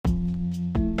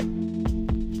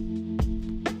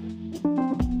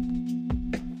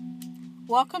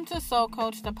Welcome to Soul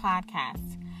Coach, the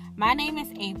podcast. My name is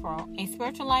April, a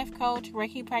spiritual life coach,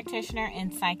 Reiki practitioner,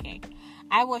 and psychic.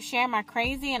 I will share my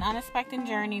crazy and unexpected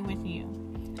journey with you.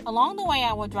 Along the way,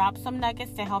 I will drop some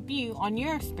nuggets to help you on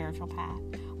your spiritual path.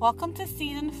 Welcome to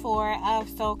Season 4 of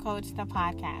Soul Coach, the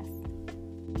podcast.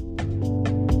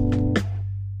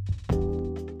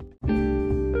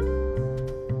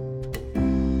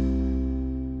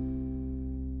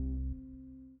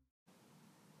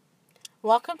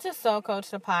 Welcome to Soul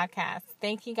Coach, the podcast.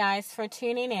 Thank you guys for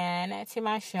tuning in to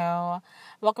my show.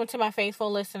 Welcome to my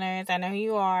faithful listeners. I know who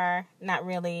you are. Not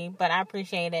really, but I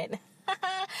appreciate it.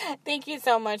 Thank you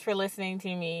so much for listening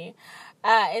to me.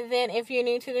 And then if you're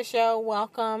new to the show,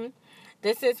 welcome.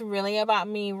 This is really about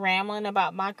me rambling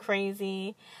about my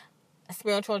crazy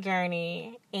spiritual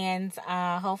journey, and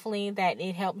hopefully that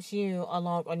it helps you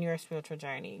along on your spiritual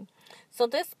journey. So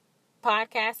this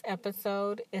podcast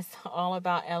episode is all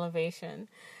about elevation.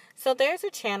 So there's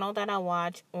a channel that I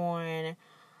watch on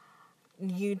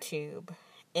YouTube,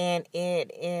 and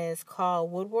it is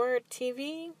called Woodward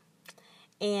TV,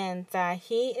 and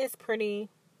he is pretty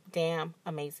damn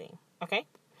amazing. Okay,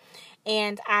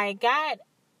 and I got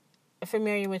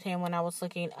familiar with him when I was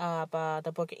looking up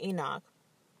the Book of Enoch.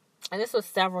 And this was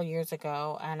several years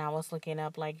ago, and I was looking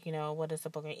up, what is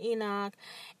the Book of Enoch?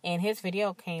 And his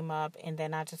video came up, and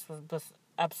then I just was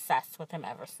obsessed with him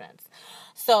ever since.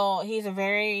 So he's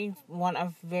one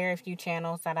of very few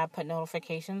channels that I put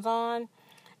notifications on.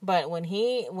 But when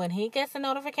he gets a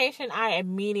notification, I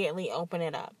immediately open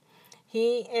it up.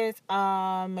 He is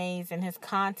amazing. His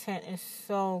content is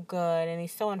so good, and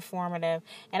he's so informative,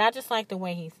 and I just like the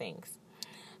way he thinks.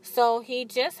 So he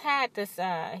just had this,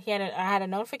 I had a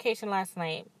notification last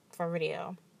night for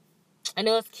video, and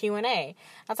it was Q&A. I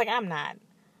was like, I'm not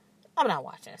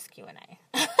watching this Q&A.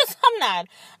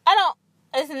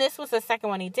 And this was the second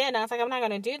one he did, and I was like, I'm not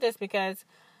going to do this because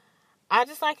I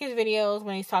just like his videos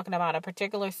when he's talking about a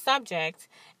particular subject,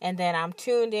 and then I'm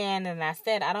tuned in, and that's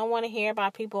it. I don't want to hear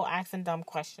about people asking dumb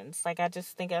questions. I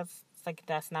just think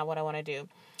that's not what I want to do.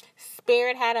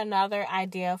 Spirit had another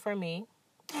idea for me.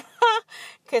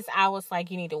 Because I was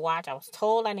like, you need to watch. I was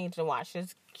told I needed to watch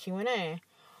this Q&A.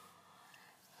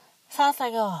 So I was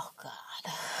like, oh,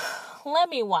 God. Let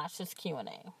me watch this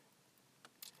Q&A.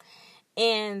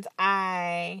 And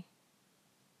I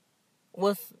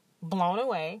was blown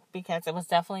away because it was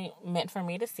definitely meant for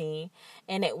me to see.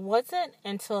 And it wasn't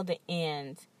until the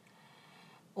end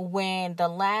when the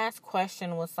last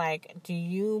question was like, do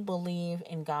you believe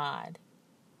in God?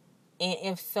 And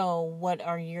if so, what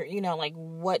are your,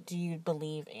 what do you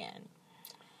believe in?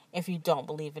 If you don't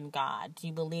believe in God, do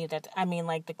you believe that?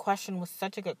 The question was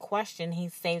such a good question. He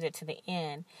saved it to the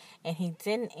end, and he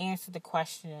didn't answer the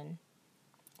question.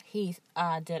 He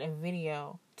did a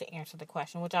video to answer the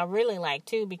question, which I really like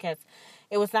too, because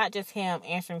it was not just him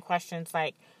answering questions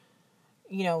via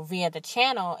the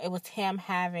channel. It was him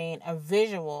having a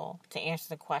visual to answer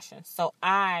the question. So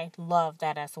I love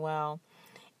that as well.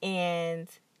 And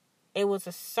it was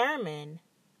a sermon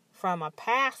from a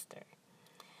pastor.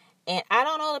 And I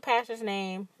don't know the pastor's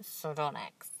name, so don't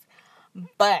ask.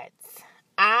 But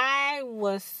I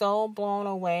was so blown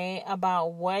away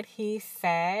about what he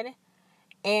said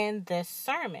in this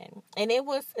sermon. And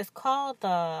it's called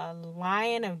the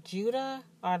Lion of Judah,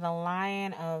 or the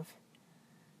Lion of,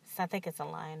 I think it's a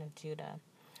Lion of Judah.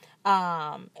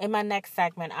 In my next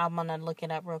segment, I'm going to look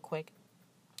it up real quick.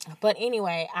 But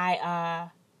anyway, I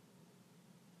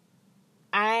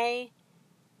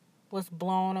was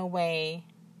blown away,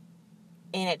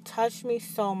 and it touched me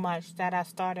so much that I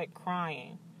started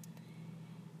crying.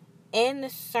 In the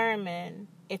sermon,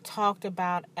 it talked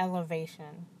about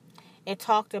elevation. It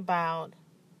talked about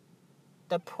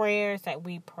the prayers that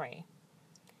we pray.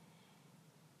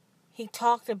 He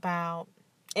talked about,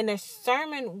 and the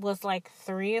sermon was like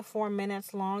 3 or 4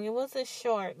 minutes long. It was a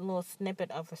short little snippet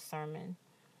of a sermon.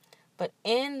 But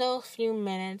in those few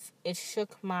minutes, it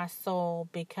shook my soul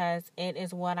because it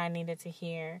is what I needed to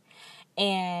hear.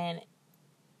 And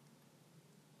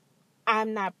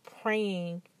I'm not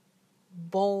praying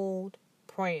bold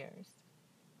prayers.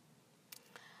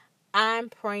 I'm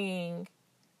praying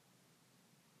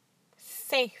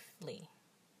safely,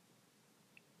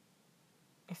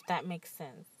 if that makes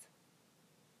sense.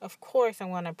 Of course, I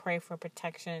want to pray for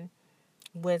protection,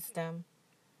 wisdom.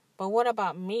 But what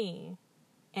about me?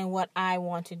 And what I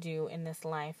want to do in this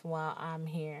life while I'm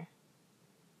here.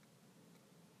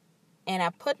 And I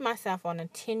put myself on a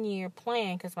 10-year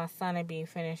plan because my son would be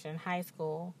finishing high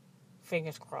school.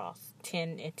 Fingers crossed.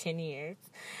 10 years.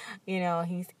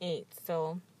 He's 8.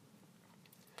 So,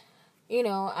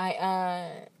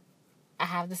 I I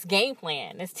have this game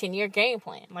plan, this 10-year game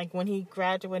plan. Like when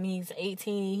when he's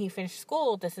 18, he finished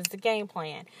school, this is the game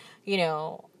plan, you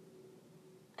know.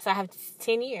 So I have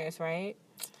 10 years, right?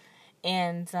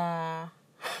 And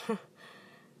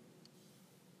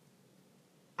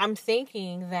I'm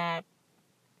thinking that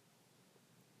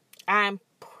I'm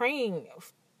praying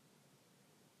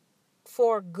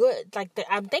for good. Like,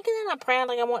 I'm thinking that I'm praying,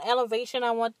 like, I want elevation,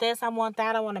 I want this, I want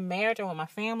that, I want a marriage, I want my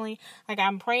family. Like,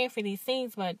 I'm praying for these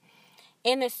things, but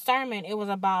in this sermon, it was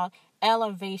about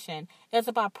elevation. It's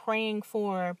about praying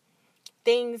for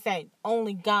things that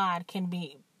only God can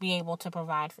be able to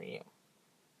provide for you.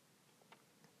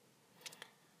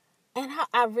 And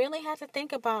I really had to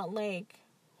think about, like,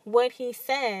 what he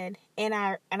said, and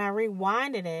I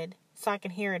rewinded it so I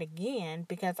could hear it again,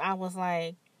 because I was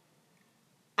like,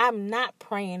 I'm not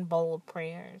praying bold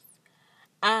prayers.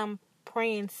 I'm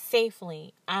praying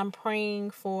safely. I'm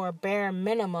praying for bare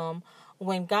minimum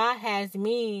when God has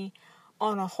me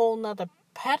on a whole nother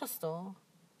pedestal,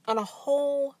 and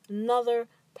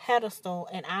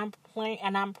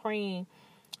I'm praying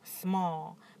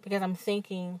small, because I'm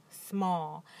thinking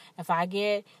small. If I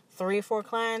get 3 or 4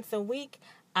 clients a week,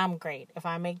 I'm great. If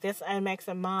I make this X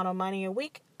amount of money a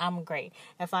week, I'm great.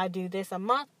 If I do this a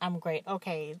month, I'm great.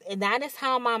 Okay. And that is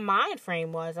how my mind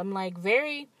frame was. I'm like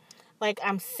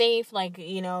I'm safe, like,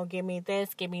 you know, give me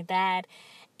this, give me that.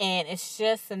 And it's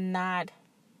just not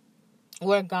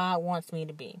where God wants me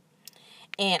to be.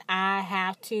 And I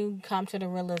have to come to the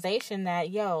realization that,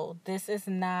 this is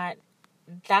not,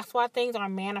 that's why things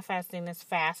aren't manifesting as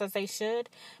fast as they should,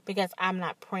 because I'm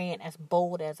not praying as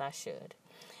bold as I should.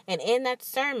 And in that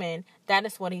sermon, that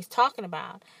is what he's talking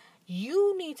about.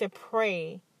 You need to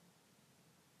pray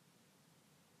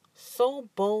so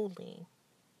boldly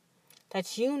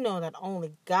that you know that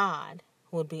only God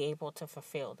would be able to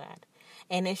fulfill that.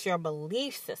 And it's your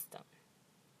belief system.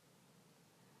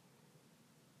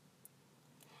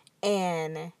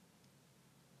 And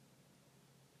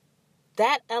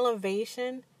that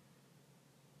elevation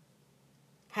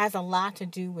has a lot to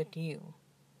do with you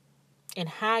and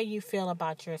how you feel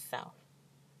about yourself.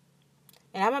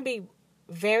 And I'm going to be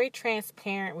very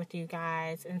transparent with you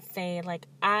guys and say, like,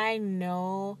 I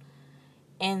know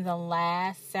in the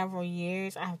last several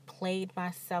years I've played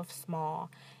myself small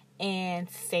and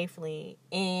safely,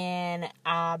 and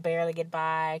I'll barely get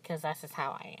by because that's just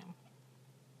how I am.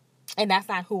 And that's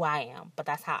not who I am, but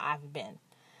that's how I've been.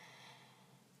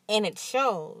 And it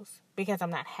shows, because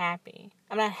I'm not happy.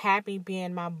 I'm not happy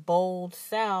being my bold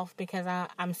self, because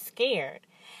I'm scared.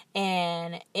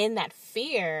 And in that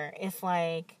fear, it's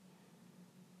like,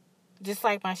 just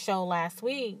like my show last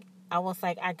week, I was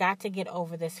like, I got to get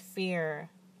over this fear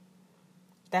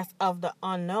that's of the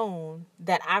unknown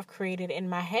that I've created in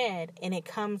my head. And it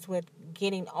comes with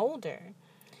getting older.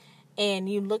 And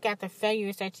you look at the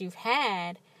failures that you've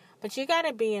had, but you got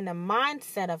to be in the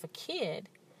mindset of a kid.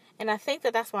 And I think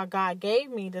that that's why God gave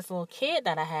me this little kid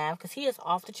that I have, because he is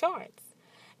off the charts.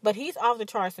 But he's off the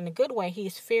charts in a good way.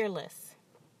 He's fearless.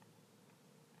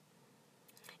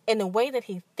 And the way that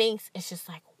he thinks is just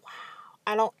like, wow.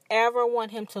 I don't ever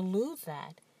want him to lose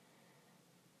that.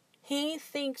 He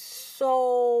thinks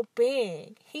so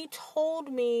big. He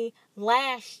told me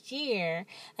last year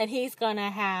that he's going to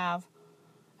have...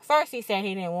 First, he said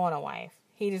he didn't want a wife.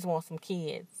 He just wants some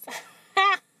kids.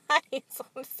 He just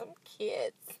wants some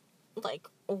kids. Like,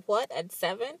 what? At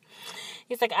 7?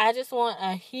 He's like, I just want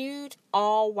a huge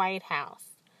all-white house.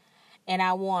 And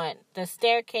I want the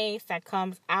staircase that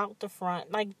comes out the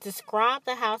front. Like, describe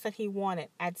the house that he wanted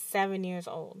at 7 years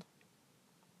old.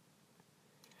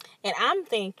 And I'm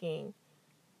thinking,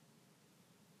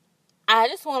 I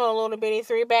just want a little bitty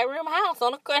 3-bedroom house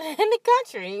in the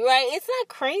country, right? It's not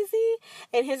crazy.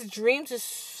 And his dreams are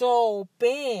so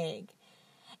big.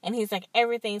 And he's like,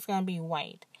 everything's going to be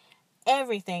white.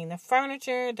 Everything. The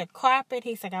furniture, the carpet.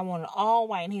 He's like, I want it all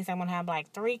white. And he's like, I'm going to have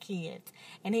like 3 kids.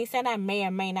 And he said I may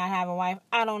or may not have a wife.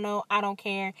 I don't know. I don't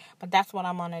care. But that's what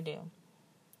I'm going to do.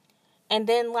 And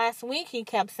then last week he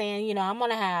kept saying, I'm going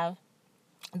to have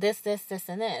this,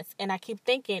 and this. And I keep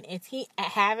thinking, is he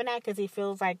having that because he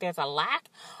feels like there's a lack?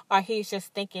 Or he's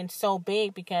just thinking so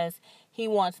big because he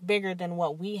wants bigger than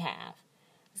what we have?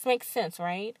 This makes sense,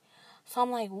 right? So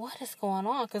I'm like, what is going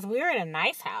on? Because we're in a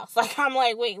nice house. Like, I'm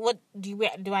like, wait, what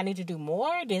do I need to do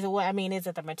more? Is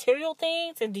it the material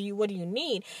things? And what do you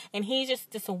need? And he's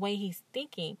just the way he's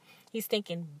thinking. He's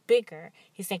thinking bigger.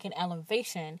 He's thinking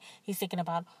elevation. He's thinking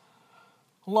about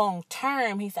long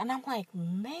term. And I'm like,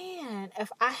 man,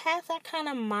 if I had that kind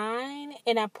of mind,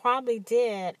 and I probably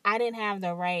did, I didn't have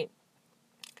the right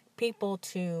people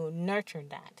to nurture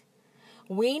that.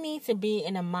 We need to be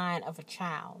in the mind of a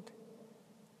child.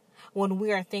 when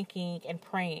we are thinking and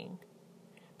praying.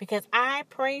 Because I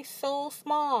pray so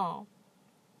small.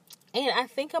 And I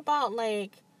think about,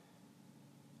 like,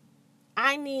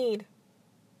 I need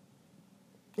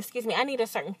a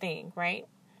certain thing, right?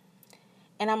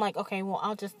 And I'm like, okay, well,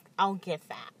 I'll get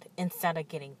that instead of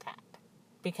getting that.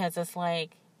 Because it's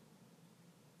like,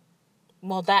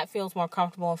 well, that feels more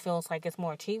comfortable and feels like it's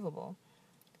more achievable.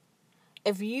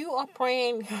 If you are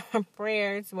praying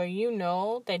prayers where you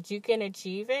know that you can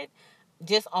achieve it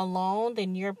just alone,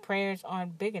 then your prayers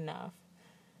aren't big enough.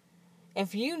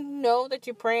 If you know that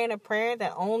you're praying a prayer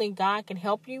that only God can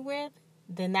help you with,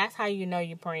 then that's how you know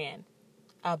you're praying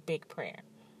a big prayer.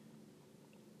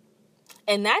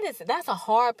 And that's a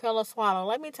hard pill to swallow.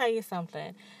 Let me tell you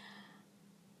something.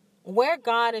 Where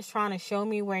God is trying to show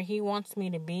me where He wants me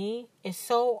to be is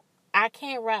so I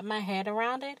can't wrap my head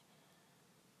around it.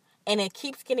 And it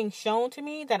keeps getting shown to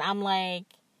me that I'm like,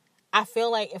 I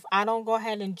feel like if I don't go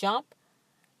ahead and jump,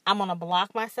 I'm going to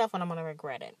block myself and I'm going to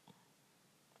regret it.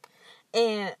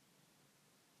 And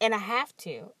I have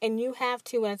to. And you have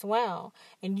to as well.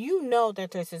 And you know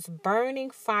that there's this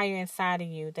burning fire inside of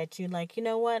you that you're like, you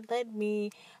know what? Let me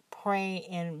pray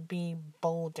and be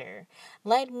bolder.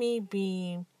 Let me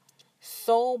be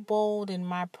so bold in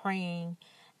my praying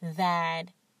that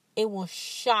it will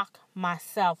shock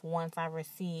myself once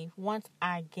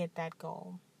I get that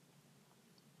goal.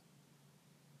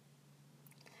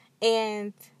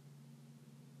 And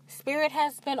Spirit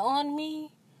has been on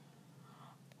me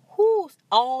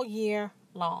all year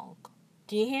long.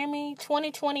 Do you hear me?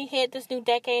 2020 hit, this new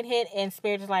decade hit, and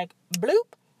Spirit is like,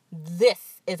 bloop,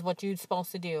 this is what you're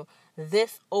supposed to do.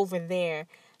 This over there.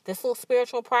 This little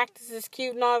spiritual practice is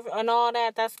cute and all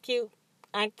that. That's cute.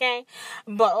 Okay?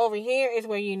 But over here is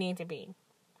where you need to be.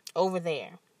 Over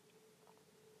there.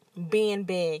 Being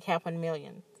big, helping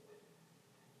millions.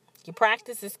 Your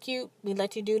practice is cute. We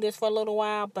let you do this for a little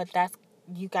while, but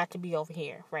you got to be over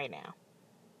here right now.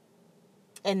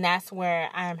 And that's where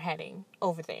I'm heading,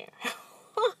 over there.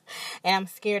 And I'm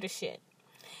scared of shit.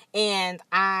 And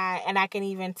I can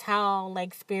even tell,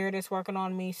 like, Spirit is working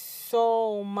on me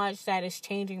so much that it's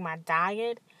changing my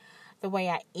diet, the way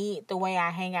I eat, the way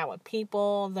I hang out with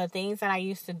people, the things that I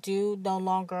used to do no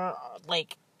longer,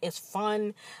 like, is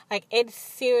fun. Like, it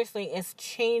seriously is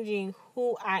changing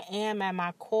who I am at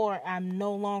my core. I'm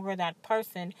no longer that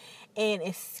person, and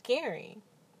it's scary.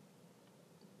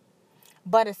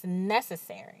 But it's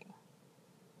necessary.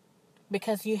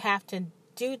 Because you have to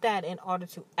do that in order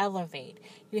to elevate.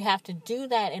 You have to do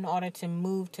that in order to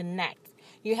move to next.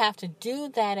 You have to do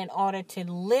that in order to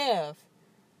live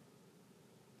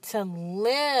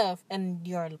in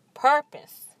your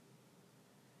purpose.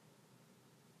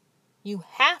 You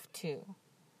have to.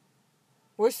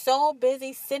 We're so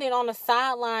busy sitting on the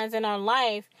sidelines in our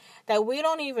life that we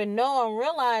don't even know and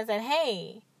realize that,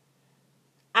 hey,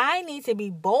 I need to be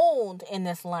bold in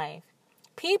this life.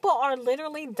 People are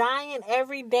literally dying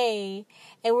every day,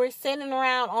 and we're sitting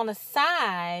around on the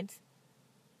sides,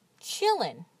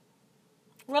 chilling,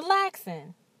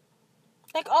 relaxing.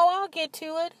 Like, oh, I'll get to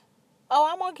it. Oh,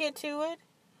 I'm going to get to it.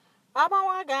 I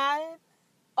got it.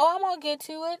 Oh, I'm going to get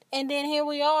to it. And then here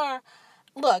we are.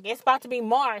 Look, it's about to be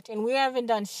March, and we haven't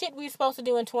done shit we were supposed to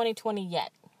do in 2020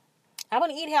 yet. I'm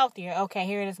going to eat healthier. Okay,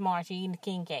 here it is March. You're eating the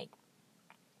king cake.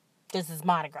 This is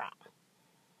Mardi Gras.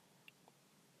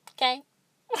 Okay?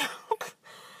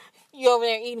 You over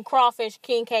there eating crawfish,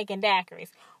 king cake, and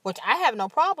daiquiris, which I have no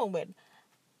problem with.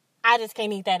 I just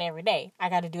can't eat that every day. I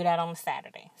got to do that on a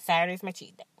Saturday. Saturday's my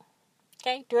cheat day.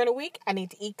 Okay? During the week, I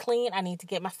need to eat clean. I need to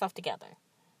get my stuff together.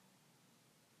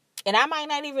 And I might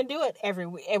not even do it every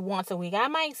week, once a week. I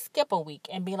might skip a week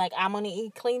and be like, I'm going to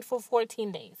eat clean for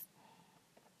 14 days.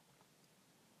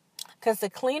 Because the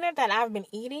cleaner that I've been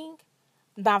eating,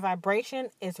 my vibration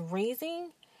is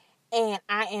raising. And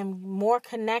I am more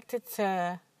connected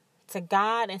to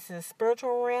God and to the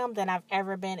spiritual realm than I've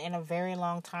ever been in a very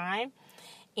long time.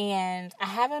 And I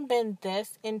haven't been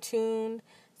this in tune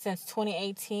since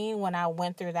 2018 when I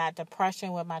went through that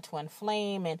depression with my twin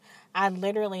flame. And I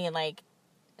literally, like,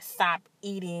 stopped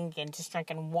eating and just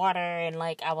drinking water. And,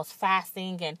 like, I was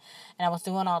fasting and I was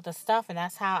doing all this stuff. And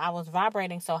that's how I was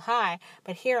vibrating so high.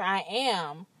 But here I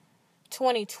am,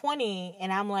 2020,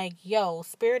 and I'm like, yo,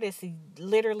 Spirit is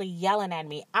literally yelling at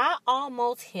me. I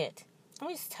almost hit. Let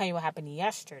me just tell you what happened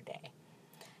yesterday.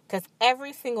 Because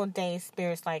every single day,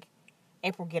 Spirit's like,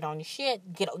 April, get on your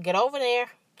shit. Get over there.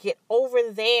 Get over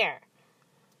there.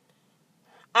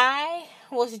 I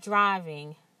was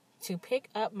driving to pick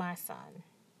up my son.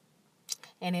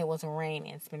 And it was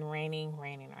raining. It's been raining.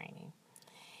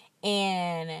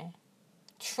 And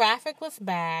traffic was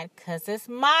bad because it's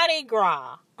Mardi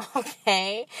Gras,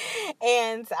 okay?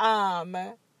 And I'm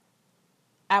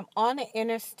on the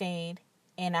interstate,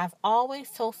 and I've always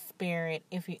told Spirit,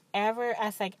 if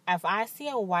I see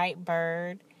a white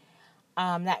bird,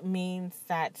 that means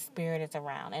that Spirit is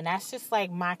around. And that's just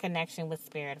like my connection with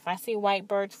Spirit. If I see white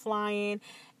birds flying,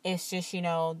 it's just,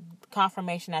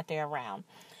 confirmation that they're around.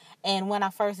 And when I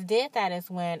first did that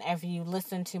is when, if you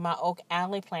listen to my Oak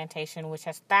Alley Plantation, which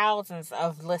has thousands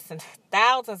of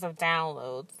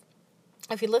downloads,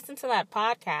 if you listen to that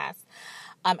podcast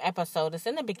episode, it's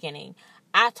in the beginning.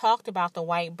 I talked about the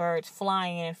white birds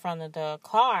flying in front of the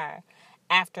car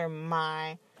after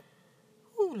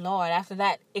after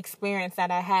that experience that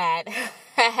I had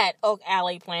at Oak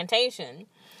Alley Plantation.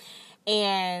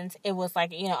 And it was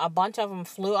like, a bunch of them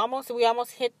flew. We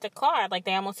almost hit the car. Like,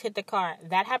 they almost hit the car.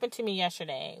 That happened to me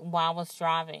yesterday while I was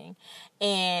driving.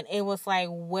 And it was like,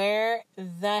 where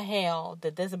the hell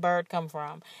did this bird come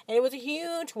from? And it was a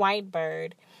huge white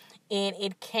bird. And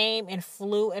it came and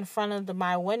flew in front of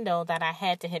my window that I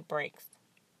had to hit brakes.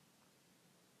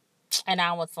 And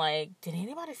I was like, did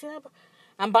anybody see that?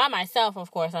 I'm by myself,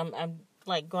 of course. I'm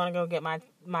like going to go get my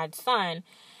son.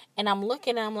 And I'm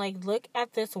looking, and I'm like, look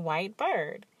at this white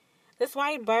bird. This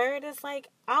white bird is like,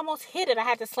 I almost hit it. I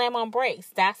had to slam on brakes.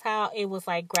 That's how it was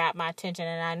like, grabbed my attention.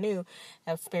 And I knew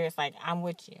that Spirit's like, I'm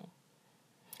with you.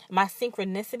 My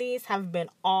synchronicities have been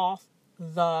off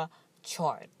the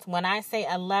charts. When I say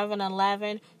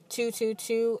 1111,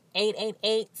 222,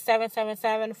 888,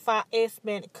 777, 5, it's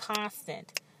been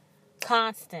constant.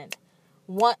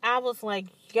 What I was like,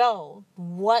 yo,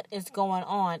 what is going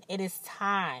on? It is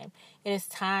time. It is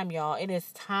time, y'all. It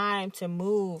is time to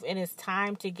move. It is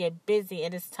time to get busy.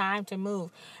 It is time to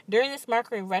move. During this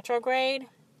Mercury retrograde,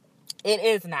 it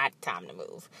is not time to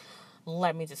move.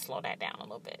 Let me just slow that down a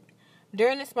little bit.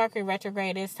 During this Mercury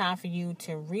retrograde, it's time for you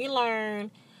to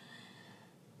relearn,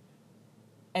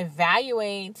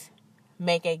 evaluate,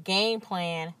 make a game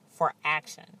plan for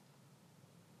action.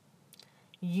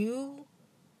 You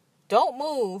don't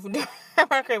move during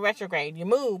Mercury retrograde. You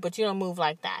move, but you don't move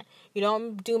like that. You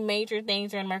don't do major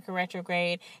things during Mercury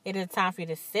retrograde. It is time for you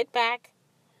to sit back,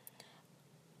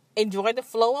 enjoy the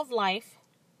flow of life.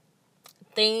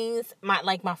 Things, my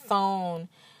phone.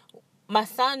 My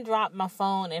son dropped my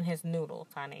phone in his noodles,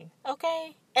 honey.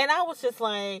 Okay? And I was just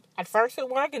like, at first it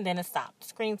worked, and then it stopped. The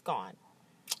screen's gone.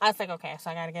 I was like, okay, so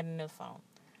I got to get a new phone.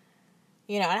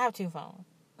 And I have 2 phones.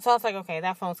 So I was like, okay,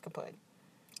 that phone's kaput.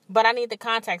 But I need the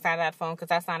contacts out of that phone because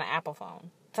that's not an Apple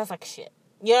phone. So I was like, shit.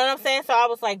 You know what I'm saying? So I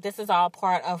was like, this is all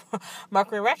part of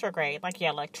Mercury retrograde. Like, your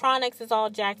electronics is all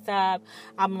jacked up.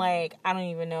 I'm like, I don't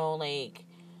even know, like,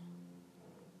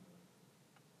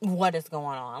 what is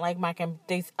going on. Like,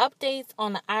 these updates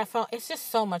on the iPhone, it's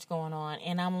just so much going on.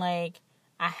 And I'm like,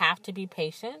 I have to be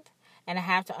patient. And I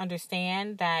have to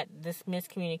understand that this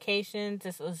miscommunication,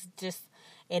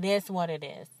 it is what it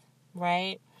is.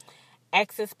 Right?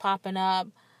 Exes popping up.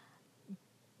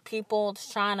 People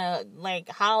trying to, like,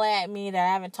 holler at me that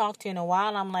I haven't talked to in a while.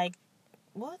 And I'm like,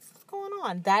 what's going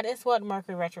on? That is what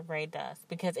Mercury retrograde does.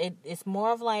 Because it's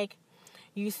more of like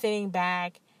you sitting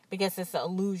back, because it's the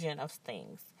illusion of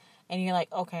things. And you're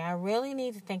like, okay, I really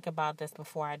need to think about this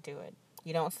before I do it.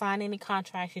 You don't sign any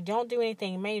contracts. You don't do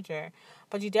anything major.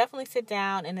 But you definitely sit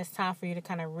down, and it's time for you to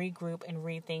kind of regroup and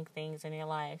rethink things in your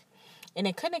life. And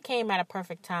it couldn't have came at a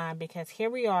perfect time, because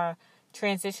here we are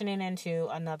transitioning into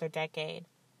another decade.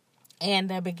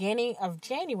 And the beginning of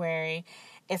January,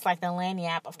 it's like the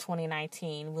lagniappe of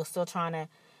 2019. We're still trying to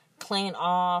clean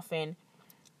off and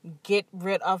get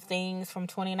rid of things from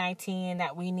 2019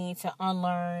 that we need to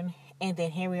unlearn. And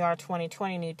then here we are,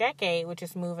 2020, new decade, which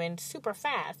is moving super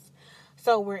fast.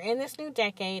 So we're in this new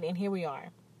decade, and here we are.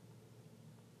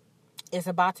 It's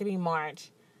about to be March.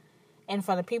 And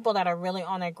for the people that are really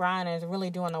on their grind and is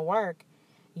really doing the work,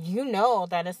 you know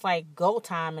that it's like go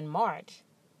time in March.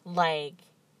 Like,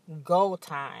 go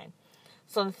time.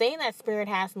 So the thing that Spirit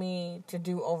has me to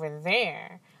do over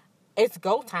there, it's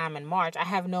go time in March. I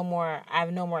have no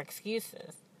more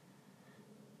excuses.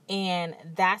 And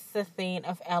that's the thing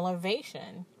of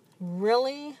elevation.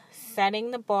 Really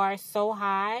setting the bar so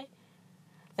high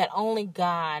that only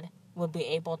God will be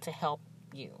able to help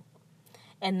you.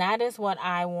 And that is what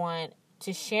I want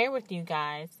to share with you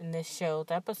guys in this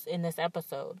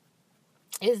episode.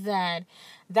 Is that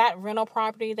rental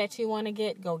property that you want to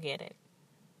get, go get it.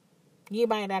 You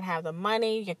might not have the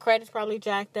money. Your credit's probably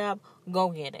jacked up. Go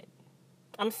get it.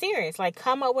 I'm serious. Like,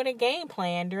 come up with a game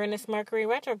plan during this Mercury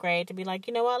retrograde to be like,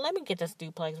 you know what? Let me get this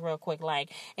duplex real quick,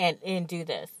 and do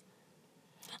this.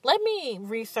 Let me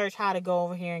research how to go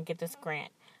over here and get this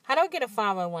grant. How do I get a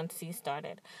 501c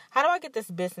started? How do I get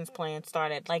this business plan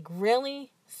started? Like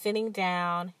really sitting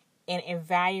down and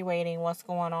evaluating what's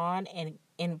going on and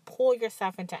pull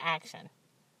yourself into action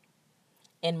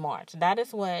in March. That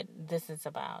is what this is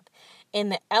about.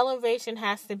 And the elevation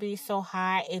has to be so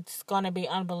high, it's going to be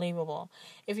unbelievable.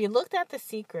 If you looked at The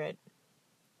Secret,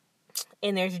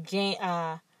 and there's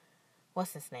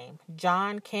what's his name?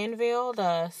 John Canville,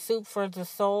 the Soup for the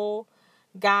Soul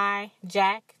guy,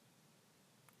 Jack,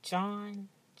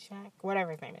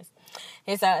 whatever his name is.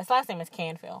 His last name is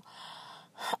Canville.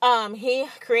 He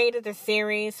created the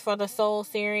series for the Soul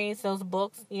series, those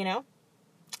books,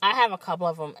 I have a couple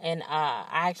of them, and I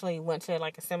actually went to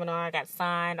like a seminar, I got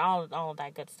signed, all of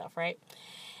that good stuff, right?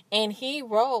 And he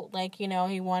wrote,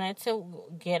 he wanted to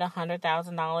get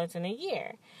 $100,000 in a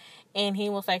year. And he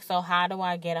was like, so how do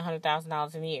I get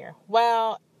 $100,000 in a year?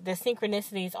 Well, the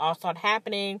synchronicities all started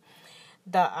happening.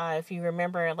 If you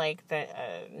remember, the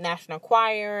National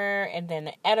Choir, and then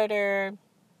the editor,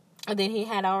 and then he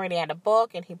had already had a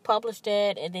book, and he published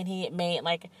it, and then he made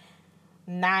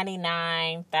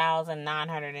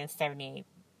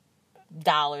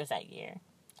 $99,978 that year.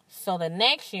 So the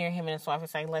next year, him and his wife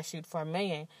was like, let's shoot for $1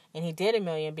 million. And he did $1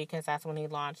 million because that's when he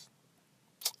launched.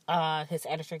 His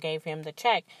editor gave him the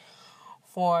check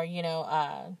for,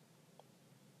 the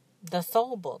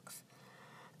soul books.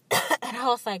 And I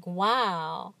was like,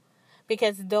 wow.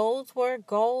 Because those were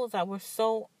goals that were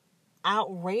so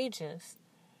outrageous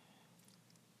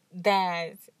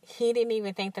that he didn't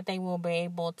even think that they will be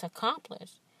able to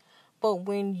accomplish. But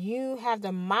when you have the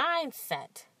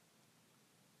mindset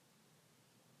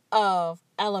of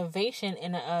elevation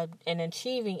and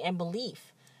achieving and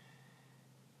belief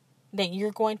that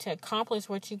you're going to accomplish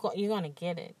what you're going to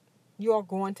get it. You are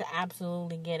going to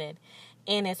absolutely get it.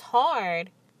 And it's hard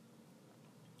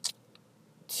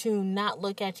to not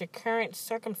look at your current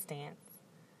circumstance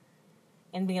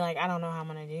and be like, I don't know how I'm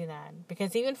going to do that.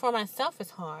 Because even for myself,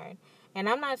 it's hard. And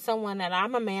I'm not someone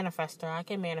I'm a manifester. I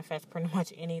can manifest pretty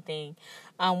much anything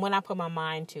when I put my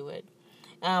mind to it.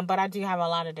 But I do have a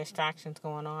lot of distractions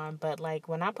going on. But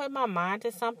when I put my mind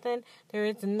to something, there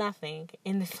is nothing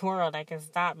in this world that can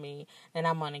stop me, and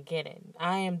I'm going to get it.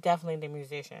 I am definitely the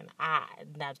musician.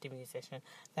 Not the musician,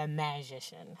 the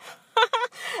magician.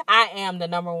 I am the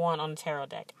number one on the tarot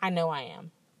deck. I know I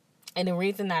am. And the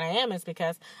reason that I am is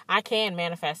because I can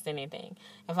manifest anything.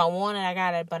 If I want it, I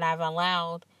got it. But I've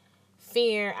allowed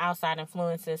fear, outside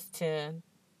influences to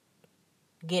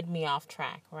get me off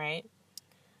track, right?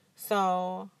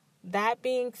 So, that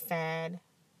being said,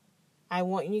 I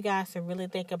want you guys to really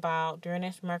think about, during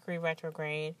this Mercury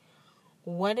retrograde,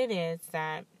 what it is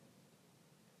that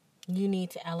you need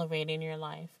to elevate in your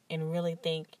life and really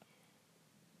think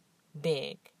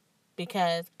big.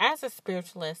 Because as a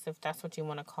spiritualist, if that's what you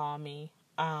want to call me,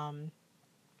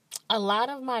 a lot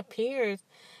of my peers,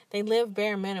 they live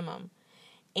bare minimum.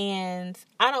 And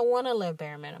I don't want to live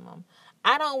bare minimum.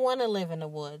 I don't want to live in the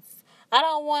woods.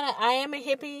 I am a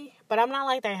hippie, but I'm not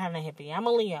like that having a hippie. I'm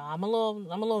a Leo. I'm a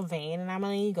little vain, and I'm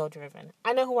an ego driven.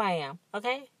 I know who I am,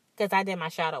 okay? Because I did my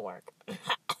shadow work.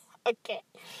 Okay.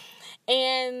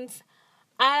 And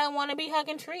I don't want to be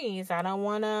hugging trees. I don't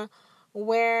want to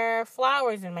wear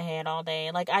flowers in my head all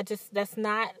day.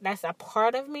 That's a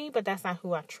part of me, but that's not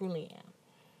who I truly am.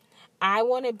 I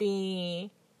want to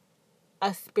be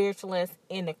a spiritualist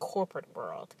in the corporate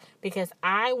world because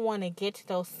I want to get to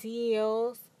those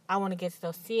CEOs. I want to get to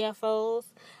those CFOs.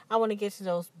 I want to get to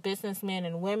those businessmen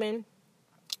and women.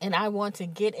 And I want to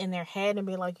get in their head and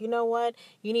be like, you know what?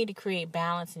 You need to create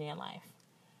balance in your life.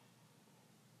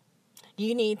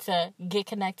 You need to get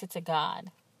connected to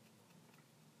God.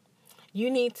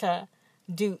 You need to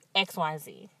do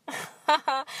XYZ.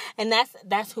 And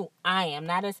that's who I am.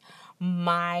 That is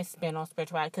my spin on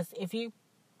spirituality. Because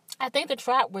I think the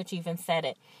Trap Witch even said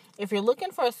it. If you're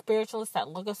looking for a spiritualist that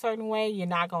look a certain way, you're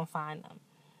not going to find them.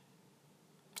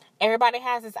 Everybody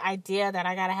has this idea that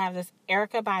I got to have this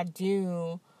Erykah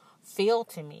Badu feel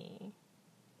to me.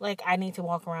 Like I need to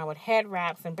walk around with head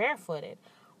wraps and barefooted.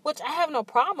 Which I have no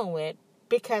problem with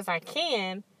because I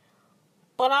can.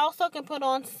 But I also can put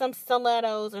on some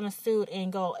stilettos and a suit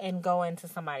and go into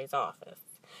somebody's office.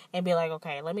 And be like,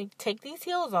 okay, let me take these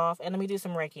heels off and let me do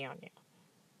some Reiki on you.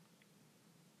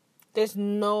 There's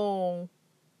no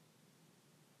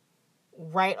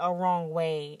right or wrong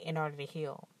way in order to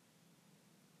heal.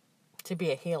 To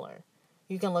be a healer.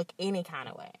 You can look any kind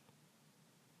of way.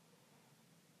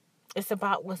 It's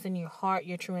about what's in your heart,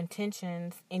 your true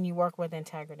intentions, and you work with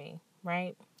integrity,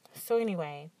 right? So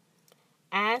anyway,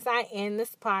 as I end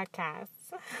this podcast,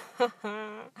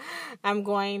 I'm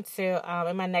going to,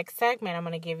 in my next segment, I'm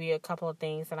going to give you a couple of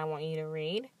things that I want you to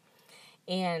read.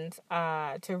 and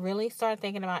to really start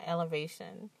thinking about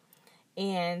elevation.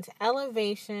 And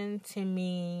elevation to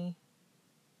me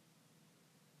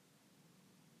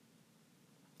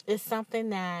is something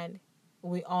that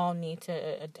we all need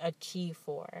to achieve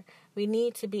for. We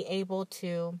need to be able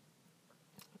to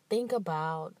think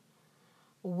about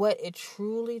what it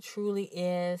truly, truly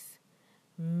is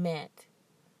meant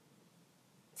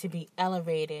to be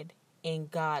elevated in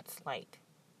God's light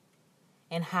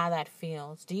and how that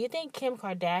feels. Do you think Kim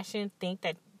Kardashian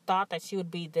thought that she would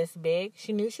be this big?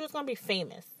 She knew she was going to be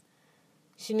famous.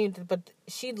 But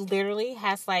she literally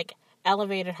has like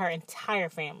elevated her entire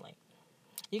family.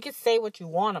 You can say what you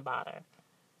want about her.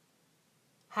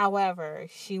 However,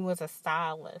 she was a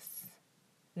stylist.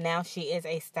 Now she is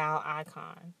a style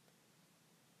icon.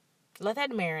 Let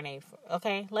that marinate,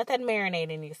 okay? Let that marinate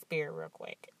in your spirit real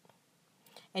quick.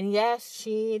 And yes,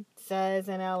 she says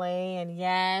in LA, and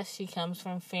yes, she comes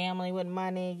from family with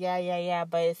money, yeah,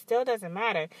 but it still doesn't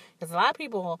matter. Because a lot of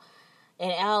people in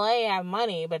LA have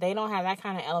money, but they don't have that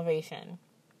kind of elevation.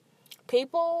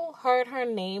 People heard her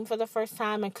name for the first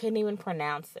time and couldn't even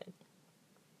pronounce it.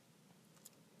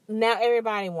 Now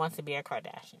everybody wants to be a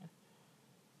Kardashian.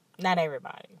 Not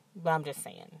everybody, but I'm just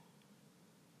saying.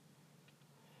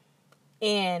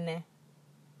 And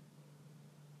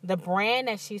the brand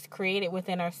that she's created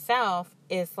within herself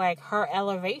is like her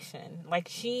elevation. Like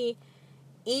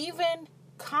even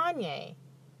Kanye,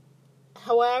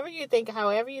 however you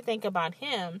think about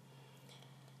him,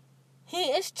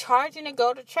 he is charging to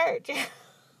go to church.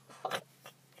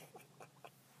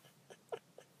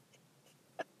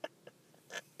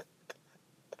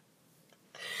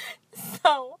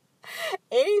 So,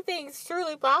 anything's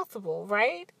truly possible,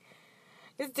 right?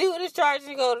 This dude is charging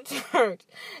to go to church.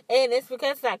 And it's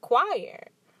because of that choir.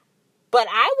 But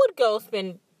I would go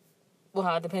spend,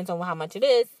 well, it depends on how much it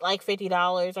is, like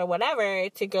 $50 or whatever,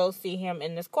 to go see him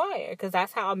in this choir. Because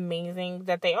that's how amazing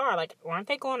that they are. Like, aren't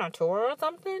they going on tour or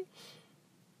something?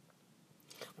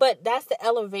 But that's the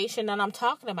elevation that I'm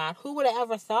talking about. Who would have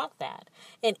ever thought that?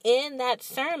 And in that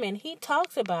sermon, he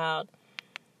talks about,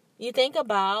 you think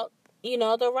about,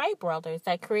 the Wright brothers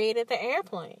that created the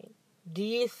airplane. Do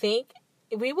you think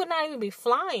we would not even be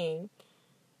flying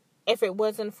if it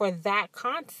wasn't for that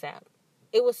concept?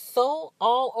 It was so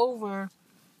all over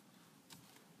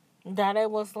that it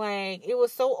was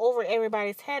so over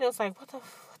everybody's head. It was like, what the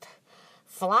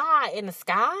fly in the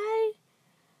sky?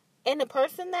 And the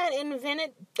person that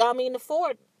invented, the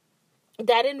Ford,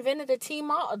 that invented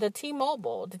T-Mobile,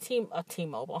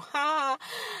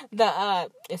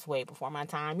 it's way before my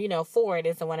time. Ford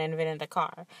is the one that invented the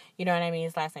car. You know what I mean?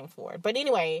 His last name's Ford. But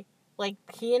anyway,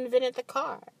 he invented the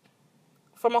car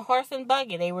from a horse and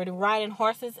buggy. They were riding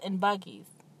horses and buggies,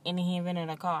 and he invented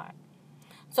a car.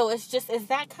 So it's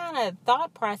that kind of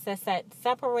thought process that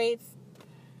separates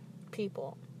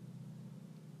people.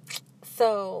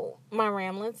 So my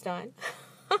rambling's done.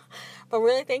 But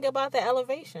really think about the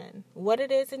elevation. What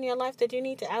it is in your life that you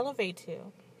need to elevate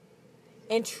to.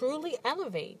 And truly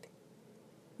elevate.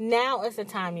 Now is the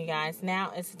time, you guys.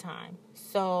 Now is the time.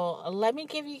 So let me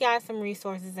give you guys some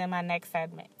resources in my next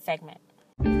segment.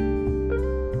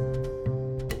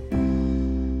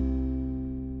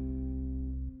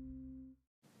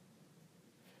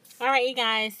 All right, you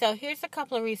guys. So here's a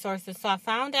couple of resources. So I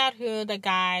found out who the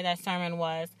guy that sermon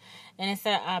was. And it's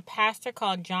a pastor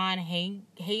called John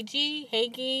Hagee,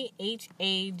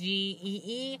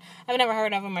 Hagee. I've never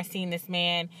heard of him or seen this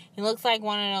man. He looks like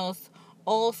one of those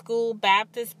old school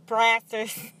Baptist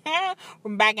pastors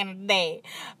from back in the day.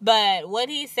 But what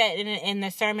he said in the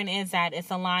sermon is that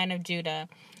it's a Lion of Judah.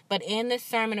 But in this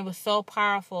sermon, it was so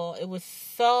powerful. It was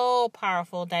so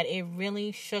powerful that it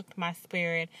really shook my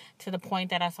spirit to the point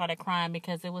that I started crying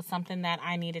because it was something that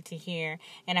I needed to hear.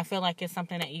 And I feel like it's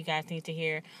something that you guys need to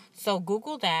hear. So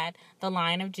Google that, The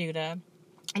Lion of Judah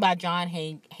by John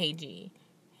Hagee.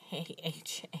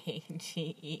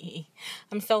 H-A-G-E.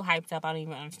 I'm so hyped up, I don't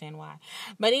even understand why.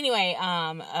 But anyway,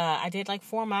 I did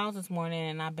 4 miles this morning,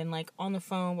 and I've been on the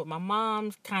phone with my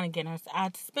mom, kind of getting her.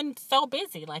 I've just been so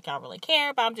busy, I don't really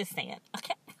care, but I'm just saying,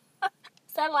 okay.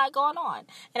 There's a lot going on,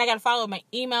 and I got to follow my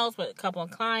emails with a couple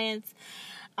of clients.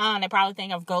 They probably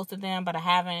think I've ghosted them, but I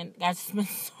haven't. I've just been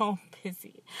so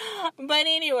busy. But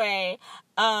anyway,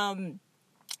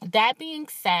 that being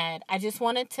said, I just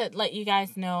wanted to let you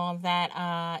guys know that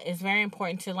it's very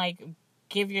important to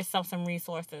give yourself some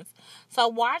resources. So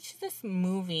watch this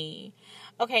movie.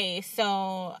 Okay,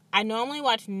 so I normally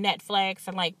watch Netflix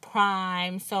and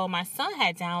Prime. So my son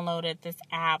had downloaded this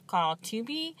app called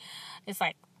Tubi. It's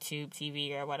Tube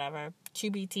TV or whatever.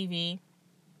 Tubi TV.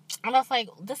 And I was like,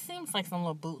 this seems like some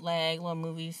little bootleg, little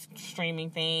movie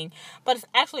streaming thing. But it's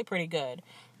actually pretty good.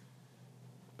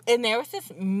 And there was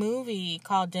this movie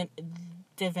called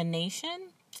Divination.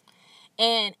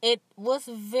 And it was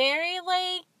very,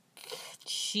 like,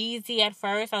 cheesy at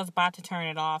first. I was about to turn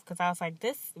it off because I was like,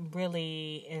 this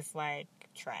really is, like,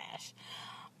 trash.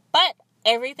 But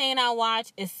everything I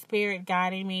watch is spirit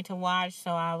guiding me to watch.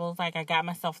 So I was like, I got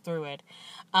myself through it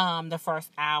the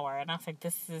first hour. And I was like,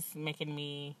 this is making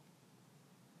me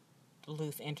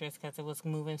lose interest because it was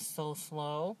moving so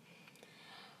slow.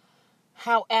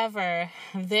 However,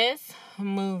 this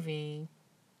movie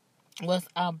was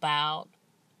about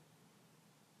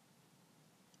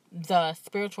the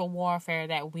spiritual warfare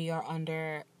that we are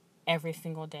under every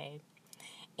single day.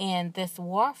 And this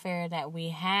warfare that we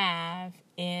have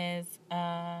is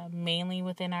mainly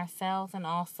within ourselves and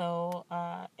also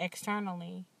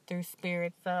externally through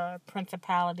spirits,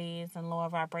 principalities, and lower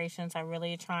vibrations are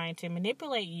really trying to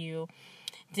manipulate you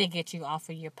to get you off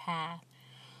of your path.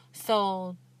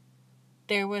 So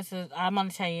I'm going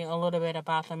to tell you a little bit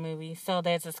about the movie. So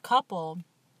there's this couple,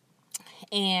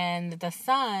 and the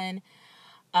son,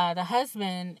 the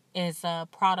husband is a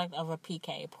product of a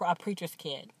PK, a preacher's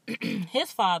kid.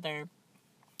 His father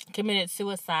committed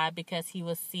suicide because he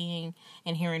was seeing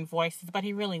and hearing voices, but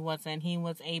he really wasn't. He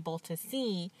was able to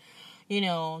see,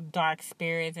 dark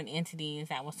spirits and entities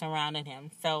that were surrounding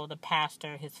him. So the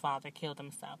pastor, his father, killed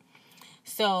himself.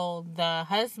 So the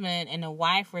husband and the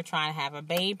wife were trying to have a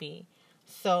baby.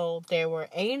 So there were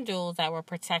angels that were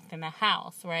protecting the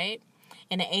house, right?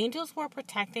 And the angels were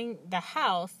protecting the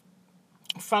house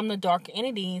from the dark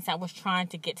entities that was trying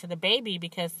to get to the baby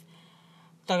because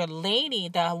the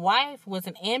wife was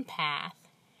an empath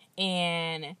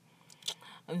and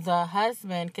the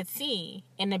husband could see,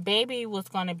 and the baby was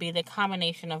going to be the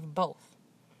combination of both.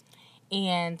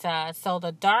 And so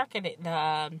the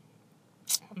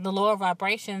lower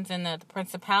vibrations and the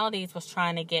principalities was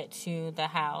trying to get to the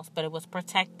house, but it was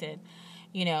protected,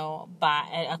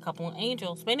 by a couple of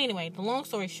angels. But anyway, the long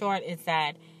story short is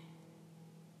that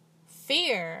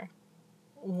Fear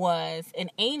was an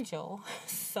angel.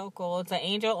 So cool. It's an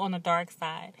angel on the dark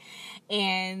side.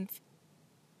 And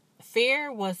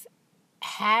Fear was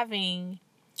talking.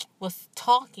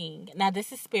 Now,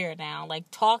 this is spirit now. Like,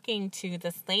 talking to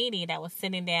this lady that was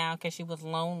sitting down because she was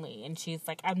lonely. And she's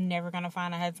like, I'm never going to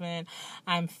find a husband.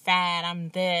 I'm fat. I'm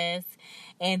this.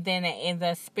 And then in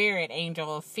the spirit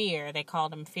angel of Fear, they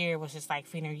called him Fear, was just like,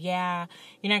 yeah,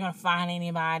 you're not going to find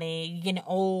anybody. You're getting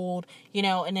old,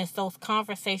 and it's those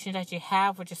conversations that you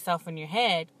have with yourself in your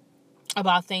head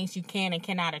about things you can and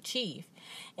cannot achieve.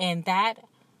 And that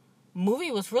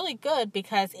movie was really good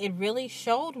because it really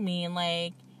showed me,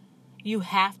 like, you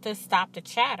have to stop the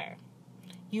chatter.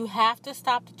 You have to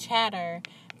stop the chatter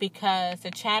because the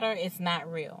chatter is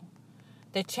not real.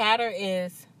 The chatter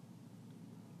is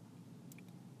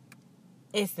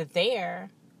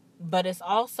there, but it's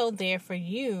also there for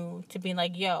you to be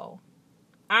like, yo,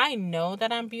 I know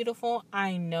that I'm beautiful.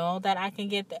 I know that I can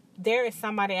get there is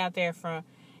somebody out there for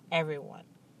everyone.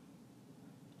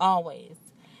 Always.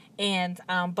 And,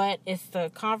 but it's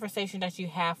the conversation that you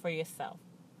have for yourself.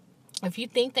 If you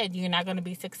think that you're not going to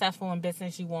be successful in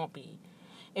business, you won't be.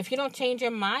 If you don't change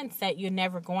your mindset, you're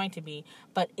never going to be.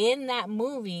 But in that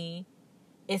movie,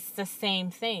 it's the same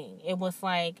thing. It was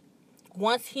like,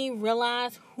 once he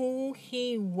realized who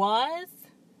he was,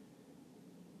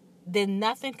 then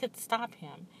nothing could stop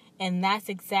him. And that's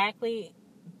exactly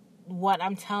what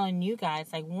I'm telling you guys.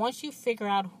 Like, once you figure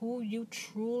out who you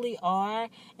truly are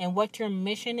and what your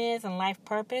mission is and life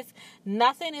purpose,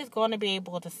 nothing is going to be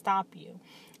able to stop you.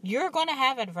 You're going to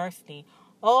have adversity.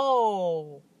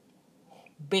 Oh,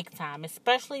 big time.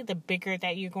 Especially the bigger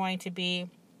that you're going to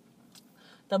be,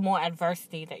 the more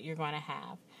adversity that you're going to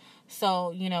have.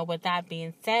 So, with that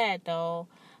being said, though,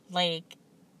 like,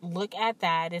 look at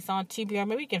that. It's on Tubi, or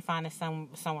maybe you can find it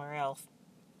somewhere else.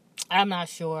 I'm not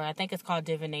sure. I think it's called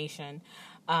Divination.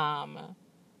 But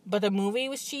the movie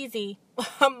was cheesy,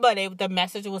 but the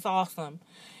message was awesome.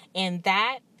 And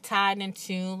that tied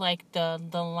into, like, the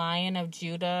Lion of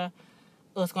Judah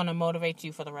was going to motivate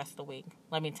you for the rest of the week.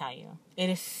 Let me tell you. It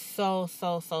is so,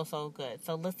 so, so, so good.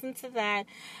 So listen to that.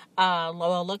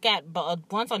 Look at,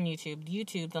 one's on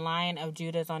YouTube. The Lion of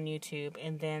Judah is on YouTube.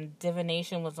 And then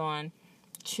Divination was on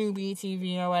Tubi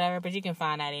TV or whatever. But you can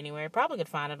find that anywhere. Probably could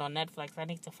find it on Netflix. I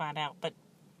need to find out. But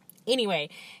anyway,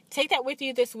 take that with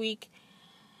you this week.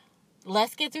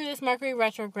 Let's get through this Mercury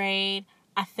retrograde.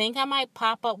 I think I might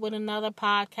pop up with another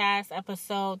podcast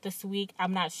episode this week.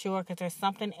 I'm not sure because there's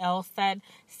something else that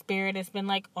Spirit has been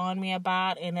like on me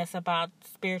about, and it's about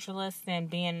spiritualists and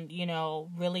being,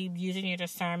 really using your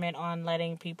discernment on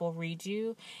letting people read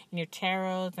you in your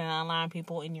tarots and allowing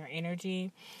people in your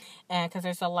energy. And because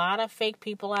there's a lot of fake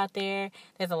people out there.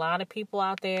 There's a lot of people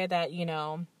out there that,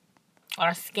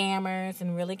 are scammers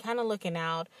and really kind of looking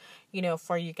out,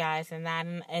 for you guys and that.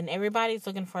 And everybody's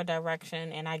looking for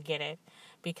direction, and I get it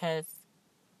because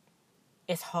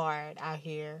it's hard out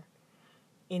here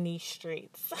in these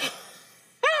streets.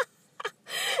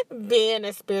 Being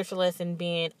a spiritualist and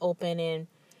being open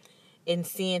and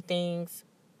seeing things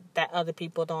that other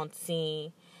people don't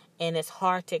see. And it's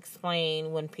hard to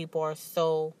explain when people are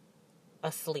so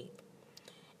asleep.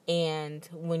 And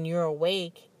when you're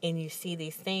awake and you see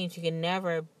these things, you can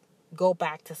never go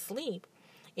back to sleep.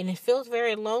 And it feels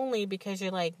very lonely because you're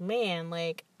like, man,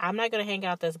 like, I'm not going to hang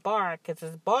out this bar because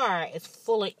this bar is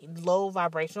full of low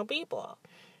vibrational people.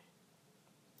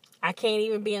 I can't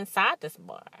even be inside this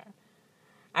bar.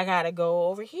 I got to go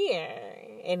over here.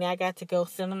 And I got to go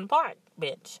sit in the park,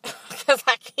 bitch. Because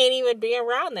I can't even be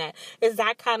around that. It's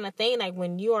that kind of thing. Like,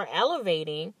 when you are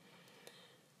elevating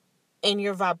and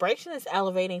your vibration is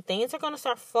elevating, things are going to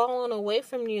start falling away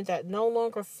from you that no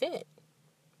longer fit.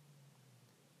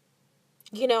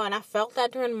 And I felt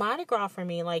that during Mardi Gras for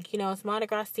me. Like, it's Mardi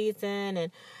Gras season,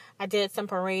 and I did some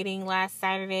parading last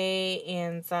Saturday,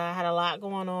 and I had a lot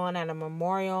going on at a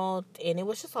memorial, and it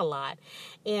was just a lot.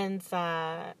 And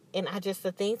the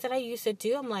things that I used to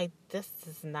do, I'm like, this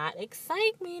does not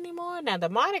excite me anymore. Now, the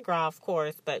Mardi Gras, of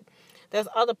course, but there's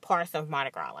other parts of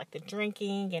Mardi Gras, like the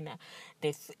drinking, and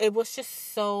it was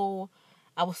just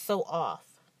I was so off.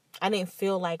 I didn't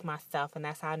feel like myself, and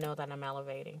that's how I know that I'm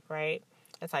elevating, right?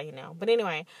 That's how you know. But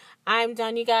anyway, I'm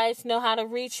done. You guys know how to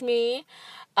reach me.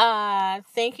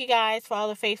 Thank you guys for all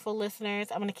the faithful listeners.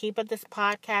 I'm going to keep this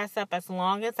podcast up as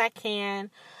long as I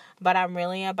can. But I'm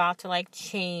really about to,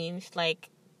 change,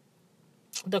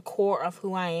 the core of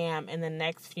who I am in the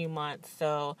next few months.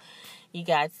 So, you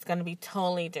guys, it's going to be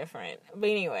totally different.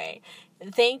 But anyway,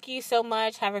 thank you so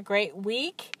much. Have a great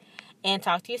week. And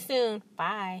talk to you soon.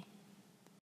 Bye.